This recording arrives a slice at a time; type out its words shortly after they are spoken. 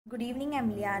Good evening,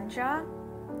 I'm Leandra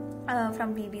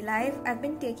from VBLive. I've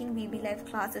been taking VBLive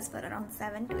classes for around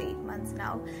 7 to 8 months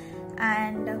now,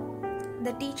 and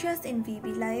the teachers in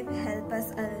VBLive help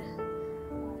us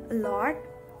a lot.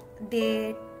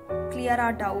 They clear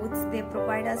our doubts, they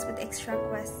provide us with extra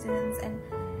questions, and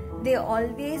they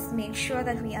always make sure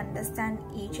that we understand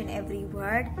each and every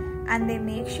word, and they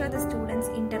make sure the students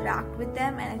interact with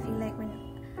them. And I feel like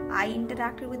when I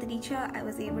interacted with the teacher, I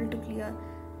was able to clear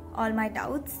all my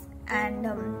doubts, and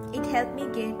it helped me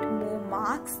get more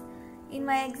marks in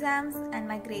my exams, and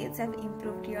my grades have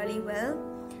improved really well.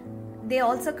 They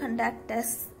also conduct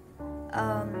tests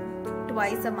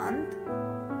twice a month,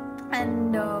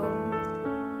 and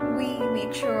we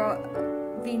make sure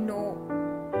we know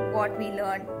what we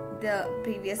learned the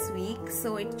previous week,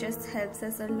 so it just helps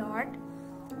us a lot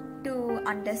to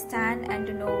understand and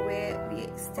to know where we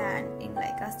stand in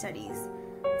our studies.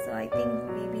 So I think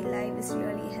VBLive is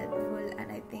really helpful,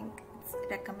 and I think it's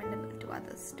recommendable to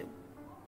others too.